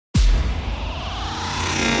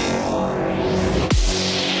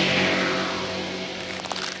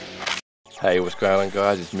Hey, what's going on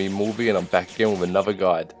guys, it's me Morby and I'm back again with another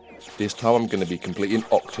guide. This time I'm going to be completing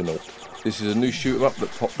Octonaut. This is a new shoot 'em up that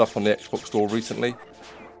popped up on the Xbox store recently.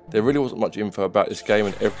 There really wasn't much info about this game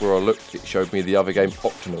and everywhere I looked it showed me the other game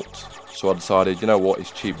Octonauts. So I decided, you know what, it's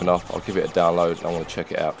cheap enough, I'll give it a download and I want to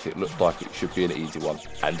check it out because it looked like it should be an easy one.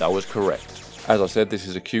 And I was correct. As I said, this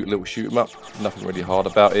is a cute little shoot 'em up, nothing really hard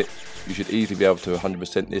about it. You should easily be able to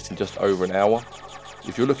 100% this in just over an hour.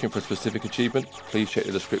 If you're looking for a specific achievement, please check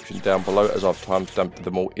the description down below as I've timestamped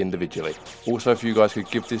them all individually. Also, if you guys could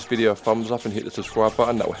give this video a thumbs up and hit the subscribe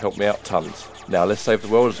button, that will help me out tons. Now let's save the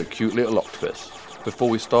world as a cute little octopus. Before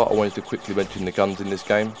we start, I wanted to quickly mention the guns in this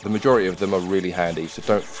game. The majority of them are really handy, so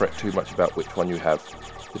don't fret too much about which one you have.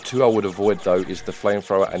 The two I would avoid though is the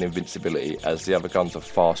flamethrower and invincibility, as the other guns are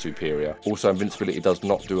far superior. Also, invincibility does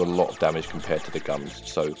not do a lot of damage compared to the guns,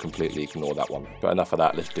 so completely ignore that one. But enough of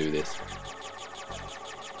that, let's do this.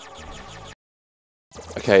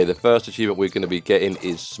 Okay, the first achievement we're going to be getting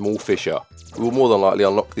is Small Fisher. We will more than likely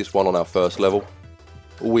unlock this one on our first level.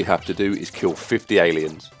 All we have to do is kill 50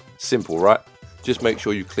 aliens. Simple, right? Just make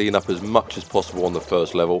sure you clean up as much as possible on the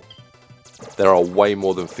first level. There are way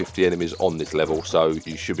more than 50 enemies on this level, so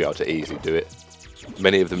you should be able to easily do it.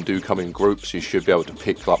 Many of them do come in groups, so you should be able to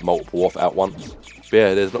pick up multiple off at once. But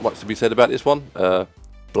yeah, there's not much to be said about this one.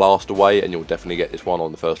 Blast away and you'll definitely get this one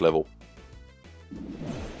on the first level.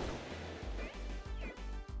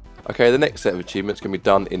 Okay, the next set of achievements can be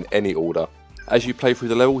done in any order. As you play through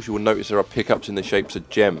the levels, you will notice there are pickups in the shapes of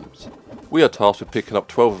gems. We are tasked with picking up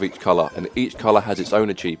 12 of each colour, and each colour has its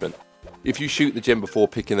own achievement. If you shoot the gem before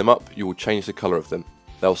picking them up, you will change the colour of them.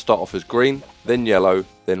 They'll start off as green, then yellow,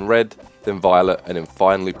 then red, then violet, and then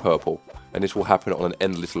finally purple. And this will happen on an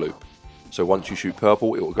endless loop. So once you shoot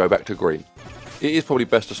purple, it will go back to green. It is probably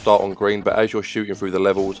best to start on green, but as you're shooting through the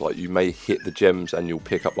levels, you may hit the gems and you'll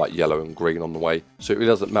pick up yellow and green on the way. So it really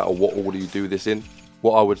doesn't matter what order you do this in.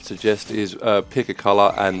 What I would suggest is pick a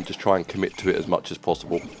colour and just try and commit to it as much as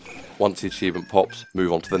possible. Once the achievement pops,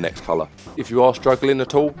 move on to the next colour. If you are struggling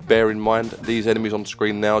at all, bear in mind these enemies on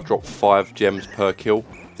screen now drop 5 gems per kill.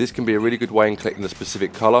 This can be a really good way in collecting a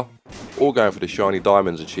specific colour, or going for the shiny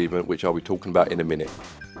diamonds achievement, which I'll be talking about in a minute.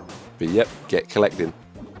 But yep, get collecting.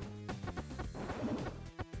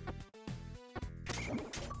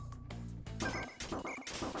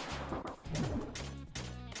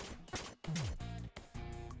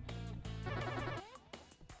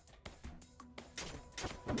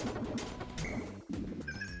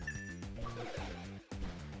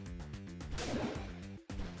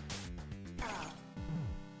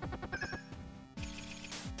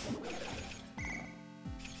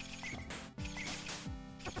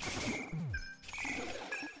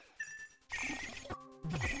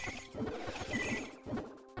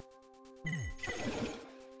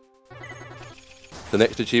 The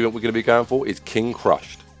next achievement we're going to be going for is King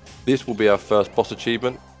Crushed. This will be our first boss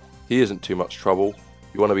achievement. He isn't too much trouble.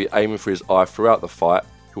 You want to be aiming for his eye throughout the fight.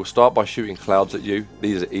 He'll start by shooting clouds at you,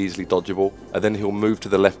 these are easily dodgeable, and then he'll move to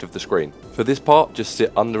the left of the screen. For this part, just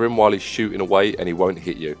sit under him while he's shooting away and he won't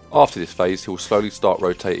hit you. After this phase, he'll slowly start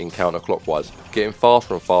rotating counterclockwise, getting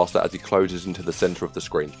faster and faster as he closes into the centre of the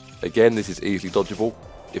screen. Again, this is easily dodgeable.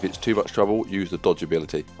 If it's too much trouble, use the dodge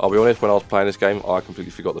ability. I'll be honest, when I was playing this game, I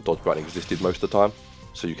completely forgot the dodge button existed most of the time,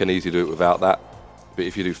 so you can easily do it without that. But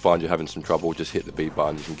if you do find you're having some trouble, just hit the B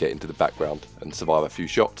button, you can get into the background and survive a few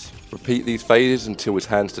shots. Repeat these phases until his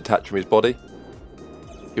hands detach from his body.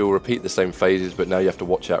 He'll repeat the same phases, but now you have to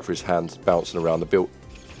watch out for his hands bouncing around the build.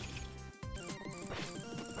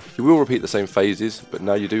 He will repeat the same phases, but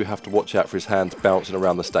now you do have to watch out for his hands bouncing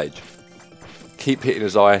around the stage. Keep hitting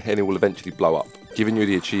his eye and he will eventually blow up, giving you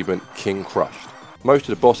the achievement King Crushed. Most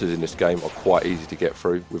of the bosses in this game are quite easy to get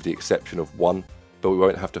through, with the exception of one, but we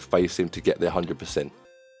won't have to face him to get there 100%.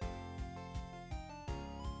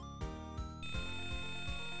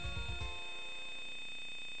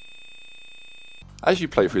 As you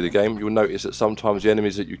play through the game, you'll notice that sometimes the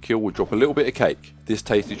enemies that you kill will drop a little bit of cake. This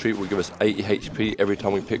tasty treat will give us 80 HP every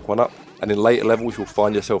time we pick one up, and in later levels you'll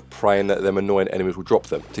find yourself praying that them annoying enemies will drop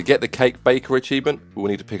them. To get the Cake Baker achievement, we will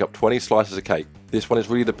need to pick up 20 slices of cake. This one is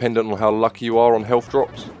really dependent on how lucky you are on health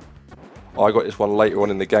drops. I got this one later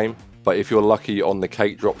on in the game, but if you're lucky on the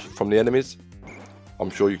cake drops from the enemies, I'm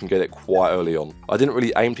sure you can get it quite early on. I didn't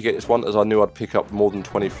really aim to get this one as I knew I'd pick up more than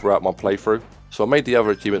 20 throughout my playthrough, so I made the other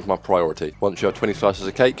achievements my priority. Once you have 20 slices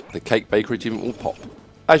of cake, the Cake Baker achievement will pop.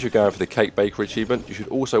 As you're going for the Cake Baker achievement, you should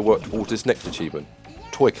also work towards this next achievement,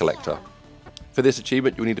 Toy Collector. For this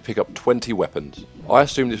achievement, you'll need to pick up 20 weapons. I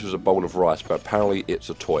assumed this was a bowl of rice, but apparently it's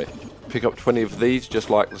a toy. Pick up 20 of these, just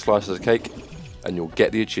like the slices of cake, and you'll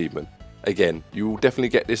get the achievement. Again, you will definitely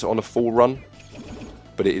get this on a full run,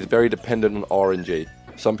 but it is very dependent on RNG.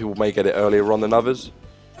 Some people may get it earlier on than others.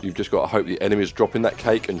 You've just got to hope the enemies dropping that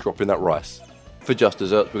cake and dropping that rice. For just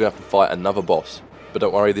desserts, we're going to have to fight another boss. But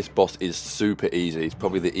don't worry, this boss is super easy. It's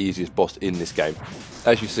probably the easiest boss in this game.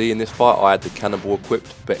 As you see in this fight, I had the cannonball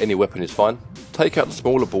equipped, but any weapon is fine. Take out the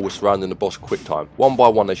smaller balls surrounding the boss quick time. One by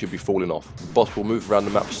one they should be falling off. The boss will move around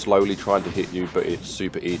the map slowly trying to hit you, but it's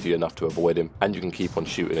super easy enough to avoid him, and you can keep on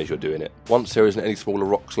shooting as you're doing it. Once there isn't any smaller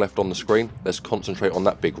rocks left on the screen, let's concentrate on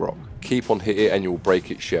that big rock. Keep on hitting it and you'll break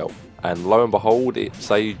its shell. And lo and behold, it's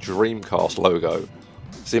a Dreamcast logo.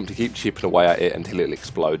 Simply keep chipping away at it until it'll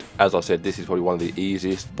explode. As I said, this is probably one of the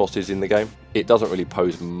easiest bosses in the game. It doesn't really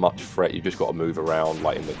pose much threat, you just got to move around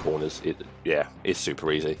like in the corners. It's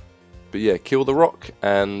super easy. But yeah, kill the rock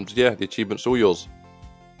and yeah, the achievement's all yours.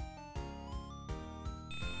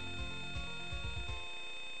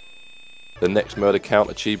 The next murder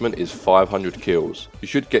count achievement is 500 kills. You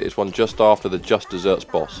should get this one just after the Just Desserts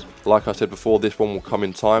boss. Like I said before, this one will come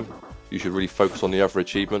in time. You should really focus on the other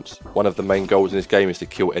achievements. One of the main goals in this game is to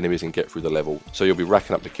kill enemies and get through the level. So you'll be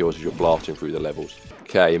racking up the kills as you're blasting through the levels.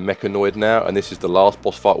 Okay, Mechanoid now, and this is the last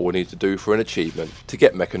boss fight we'll need to do for an achievement. To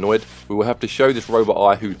get Mechanoid, we will have to show this robot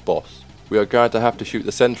eye who's boss. We are going to have to shoot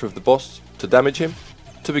the centre of the boss to damage him.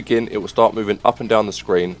 To begin, it will start moving up and down the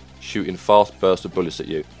screen, shooting fast bursts of bullets at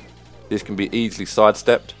you. This can be easily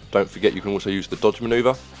sidestepped. Don't forget you can also use the dodge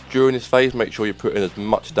maneuver. During this phase, make sure you're putting as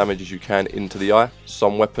much damage as you can into the eye.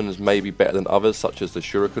 Some weapons may be better than others, such as the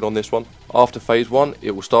shuriken on this one. After phase 1,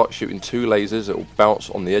 it will start shooting 2 lasers that will bounce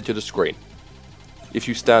on the edge of the screen. If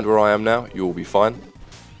you stand where I am now, you will be fine.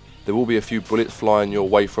 There will be a few bullets flying your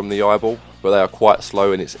way from the eyeball, but they are quite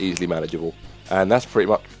slow and it's easily manageable. And that's pretty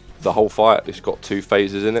much the whole fight. It's got 2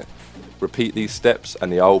 phases in it. Repeat these steps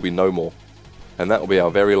and the eye will be no more. And that will be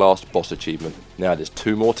our very last boss achievement. Now there's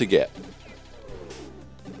 2 more to get.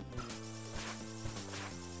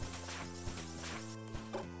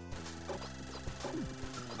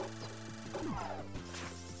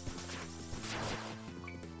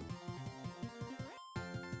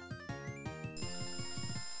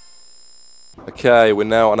 Okay, we're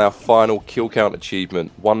now on our final kill count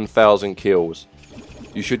achievement, 1000 kills.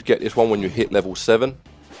 You should get this one when you hit level 7.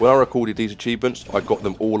 When I recorded these achievements, I got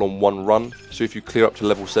them all on one run, so if you clear up to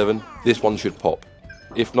level 7, this one should pop.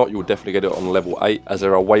 If not, you'll definitely get it on level 8, as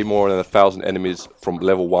there are way more than 1000 enemies from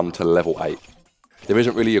level 1 to level 8. There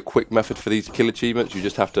isn't really a quick method for these kill achievements, you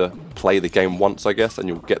just have to play the game once, I guess, and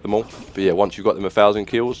you'll get them all. But yeah, once you've got them 1000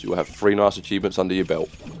 kills, you'll have 3 nice achievements under your belt.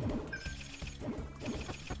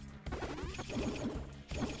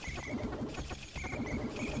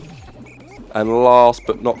 And last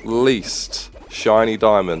but not least, shiny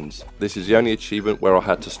diamonds. This is the only achievement where I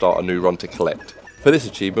had to start a new run to collect. For this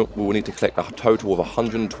achievement, we will need to collect a total of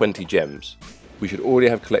 120 gems. We should already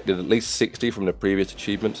have collected at least 60 from the previous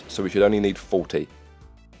achievements, so we should only need 40.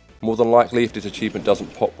 More than likely, if this achievement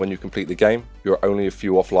doesn't pop when you complete the game, you're only a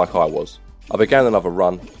few off like I was. I began another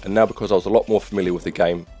run, and now because I was a lot more familiar with the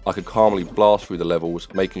game, I could calmly blast through the levels,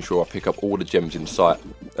 making sure I pick up all the gems in sight,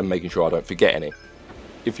 and making sure I don't forget any.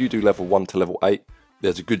 If you do level 1 to level 8,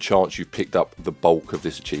 there's a good chance you've picked up the bulk of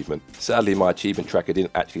this achievement. Sadly, my achievement tracker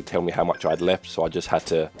didn't actually tell me how much I'd left, so I just had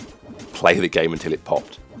to play the game until it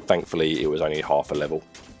popped. Thankfully, it was only half a level.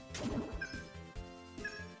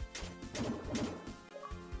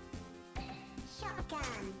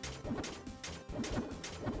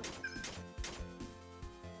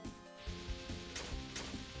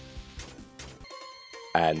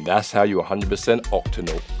 And that's how you 100%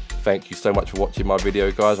 Octonaut. Thank you so much for watching my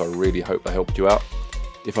video, guys. I really hope I helped you out.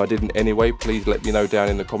 If I did in any way, please let me know down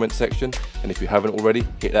in the comment section. And if you haven't already,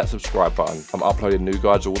 hit that subscribe button. I'm uploading new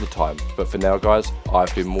guides all the time. But for now, guys,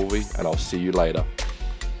 I've been Morby, and I'll see you later.